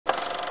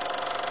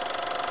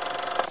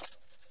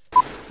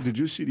Did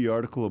you see the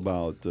article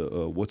about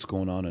what's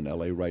going on in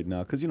LA right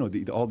now? Because, you know,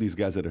 all these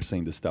guys that are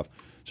saying this stuff,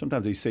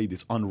 sometimes they say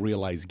these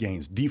unrealized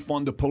gains.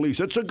 Defund the police.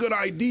 It's a good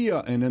idea.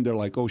 And then they're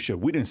like, oh, shit,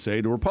 we didn't say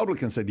it. The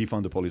Republicans said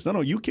defund the police.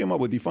 No, you came up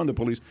with defund the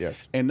police.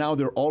 Yes. And now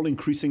they're all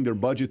increasing their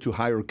budget to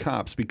hire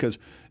cops because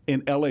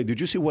in L.A.,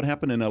 did you see what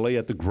happened in L.A.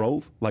 at the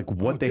Grove? Like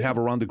what they have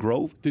around the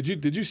Grove? Did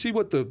you see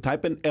what the...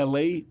 Type in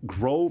L.A.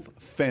 Grove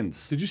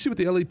fence. Did you see what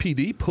the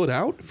LAPD put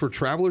out for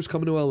travelers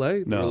coming to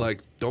L.A.? No. They're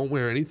like, don't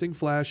wear anything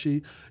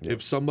flashy. Yeah.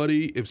 If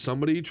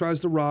somebody tries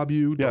to rob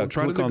you, don't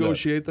try to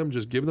negotiate them.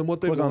 Just give them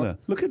what they want. On that.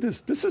 Look at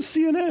this. This is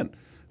CNN.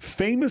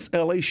 Famous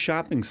L.A.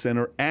 shopping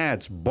center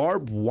adds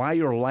barbed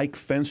wire-like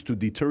fence to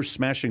deter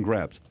smash and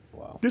grabs.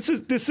 Wow. This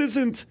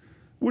isn't.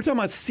 We're talking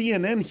about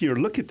CNN here.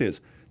 Look at this.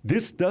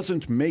 This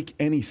doesn't make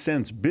any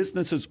sense.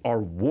 Businesses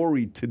are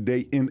worried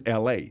today in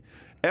L.A.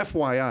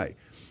 FYI.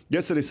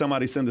 Yesterday,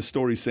 somebody sent a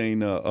story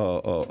saying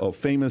a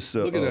famous...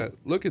 Look at that.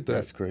 Look at that.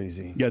 That's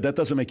crazy. Yeah, that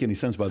doesn't make any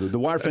sense, by the way. The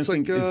wire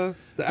fencing is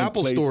the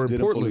Apple Store in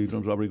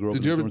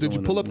Portland. Did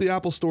you pull up the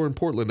Apple Store in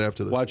Portland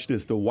after this? Watch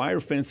this. The wire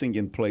fencing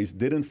in place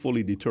didn't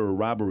fully deter a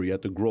robbery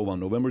at the Grove on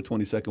November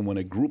 22nd when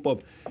a group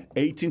of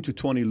 18 to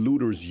 20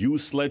 looters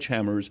used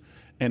sledgehammers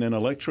and an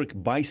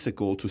electric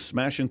bicycle to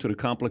smash into the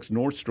complex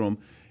Nordstrom.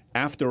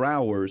 After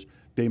hours,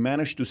 they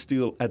managed to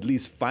steal at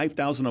least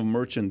 $5,000 of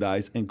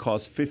merchandise and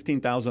caused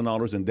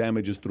 $15,000 in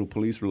damages through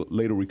police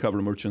later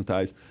recovered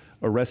merchandise,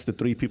 arrested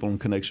 3 people in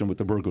connection with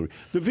the burglary.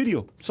 The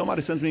video,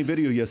 somebody sent me a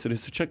video yesterday,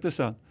 so check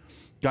this out.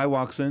 Guy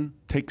walks in,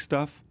 takes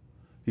stuff.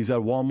 He's at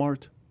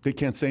Walmart. They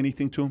can't say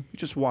anything to him. He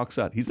just walks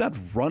out. He's not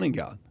running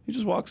out. He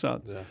just walks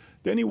out. Yeah.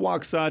 Then he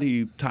walks out.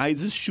 He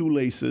ties his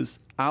shoelaces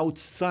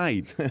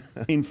outside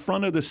in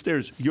front of the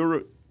stairs.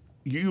 You're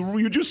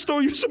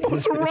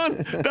supposed to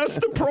run. That's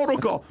the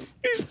protocol.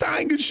 He's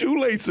tying his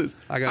shoelaces.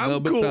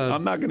 I'm cool.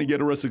 I'm not going to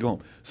get arrested. Go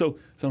home. So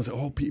someone said,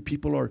 "Oh,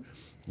 people are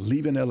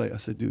leaving LA." I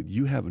said, "Dude,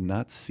 you have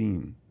not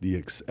seen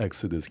the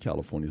exodus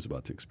California is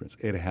about to experience.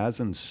 It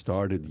hasn't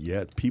started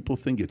yet. People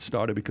think it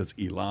started because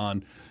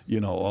Elon,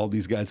 all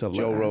these guys have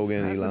Joe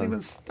Rogan. It hasn't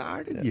even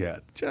started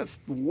yet.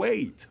 Just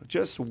wait.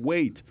 Just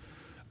wait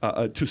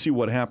to see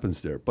what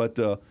happens there." But.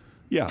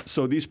 Yeah,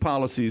 so these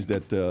policies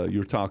that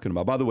you're talking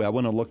about. By the way, I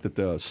went and looked at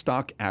the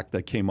Stock Act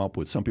that came up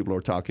with. Some people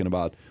are talking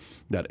about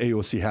that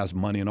AOC has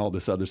money and all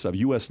this other stuff.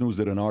 U.S. News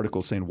did an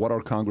article saying, what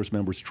are Congress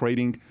members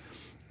trading?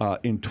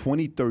 In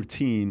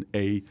 2013,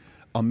 a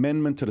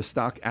amendment to the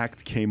Stock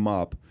Act came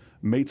up,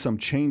 made some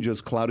changes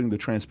clouding the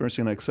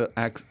transparency and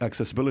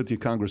accessibility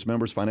of Congress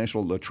members'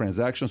 financial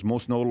transactions.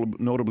 Most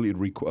notably, it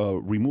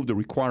removed the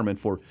requirement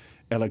for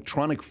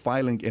electronic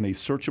filing in a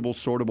searchable,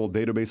 sortable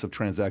database of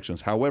transactions.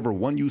 However,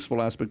 one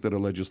useful aspect of the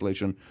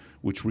legislation,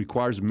 which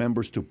requires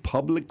members to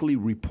publicly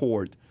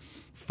report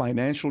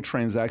financial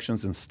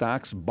transactions in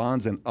stocks,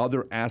 bonds, and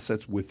other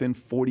assets within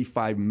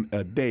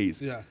 45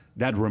 days. Yeah.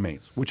 That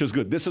remains, which is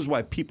good. This is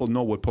why people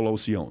know what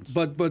Pelosi owns.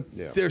 But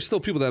there's still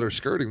people that are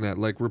skirting that,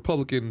 like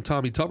Republican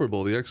Tommy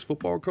Tuberville, the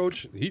ex-football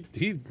coach.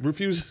 He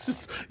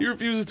refuses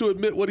to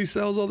admit what he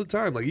sells all the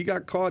time. Like he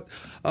got caught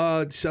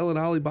selling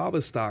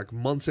Alibaba stock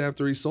months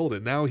after he sold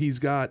it. Now he's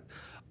got.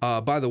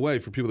 By the way,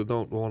 for people that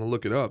don't want to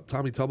look it up,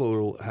 Tommy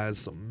Tuberville has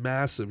some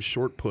massive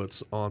short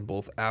puts on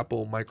both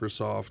Apple,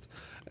 Microsoft,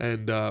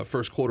 and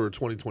first quarter of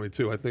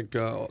 2022. I think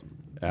Mr.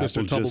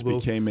 Apple just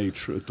became a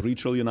 $3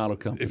 trillion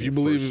company. If you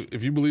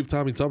believe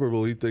Tommy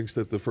Tuberville, he thinks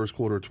that the first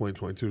quarter of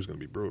 2022 is going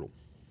to be brutal.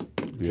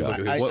 Yeah,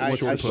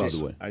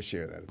 I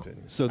share that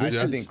opinion. So I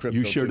think crypto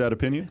you share that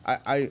opinion?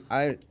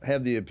 I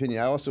have the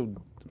opinion. I also,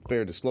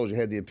 fair disclosure,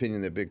 had the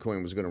opinion that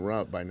Bitcoin was going to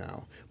run up by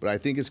now, but I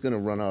think it's going to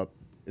run up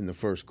in the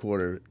first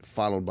quarter,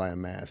 followed by a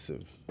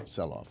massive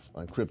sell-off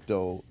on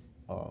crypto,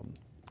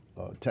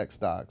 tech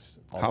stocks.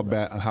 How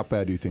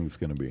bad do you think it's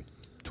going to be?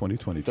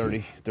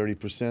 2022?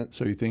 30%.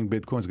 So you think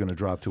Bitcoin's going to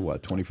drop to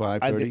what,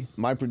 25, 30?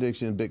 My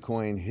prediction,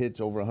 Bitcoin hits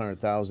over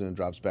 100,000 and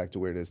drops back to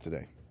where it is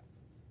today.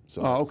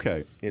 So,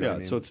 okay. I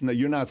mean? So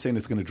you're not saying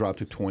it's going to drop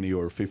to 20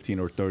 or 15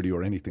 or 30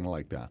 or anything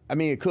like that. I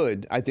mean, it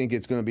could. I think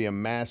it's going to be a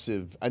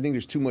massive. I think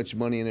there's too much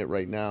money in it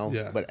right now.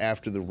 Yeah. But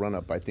after the run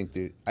up, I think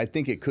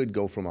it could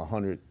go from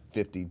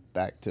 150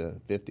 back to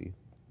 50.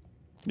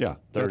 Yeah,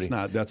 30.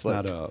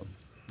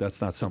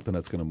 That's not something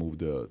that's going to move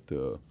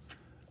the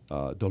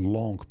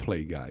long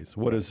play guys.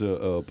 What does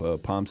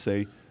Palm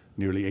say?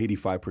 Nearly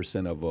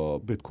 85% of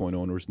Bitcoin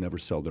owners never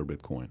sell their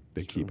Bitcoin.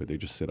 They keep it. They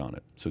just sit on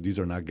it. So these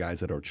are not guys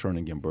that are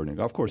churning and burning.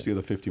 Of course, the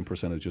other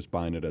 15% is just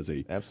buying it as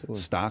a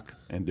stock,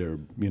 and they're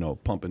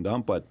pump and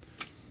dump. But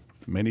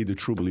many of the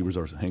true believers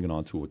are hanging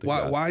on to it.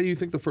 Why do you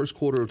think the first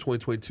quarter of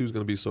 2022 is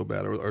going to be so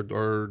bad?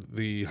 Are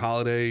the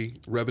holiday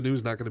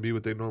revenues not going to be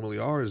what they normally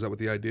are? Is that what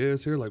the idea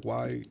is here? Like,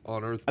 why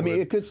on earth? I mean,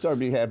 it could start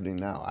be happening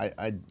now.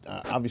 I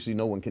obviously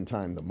no one can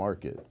time the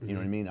market. You know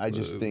what I mean? I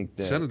just think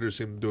that senators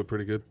seem to do it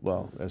pretty good.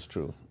 Well, that's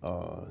true.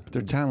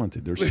 They're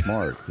talented. They're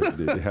smart.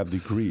 they have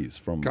degrees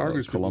from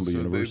Columbia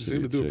University. They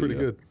seem to do it pretty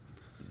good.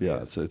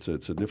 Yeah, it's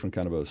a different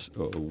kind of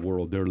a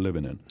world they're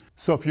living in.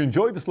 So if you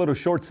enjoyed this little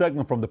short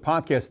segment from the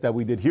podcast that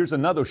we did, here's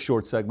another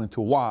short segment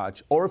to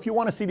watch. Or if you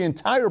want to see the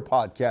entire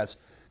podcast,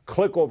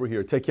 click over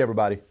here. Take care,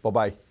 everybody.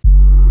 Bye-bye.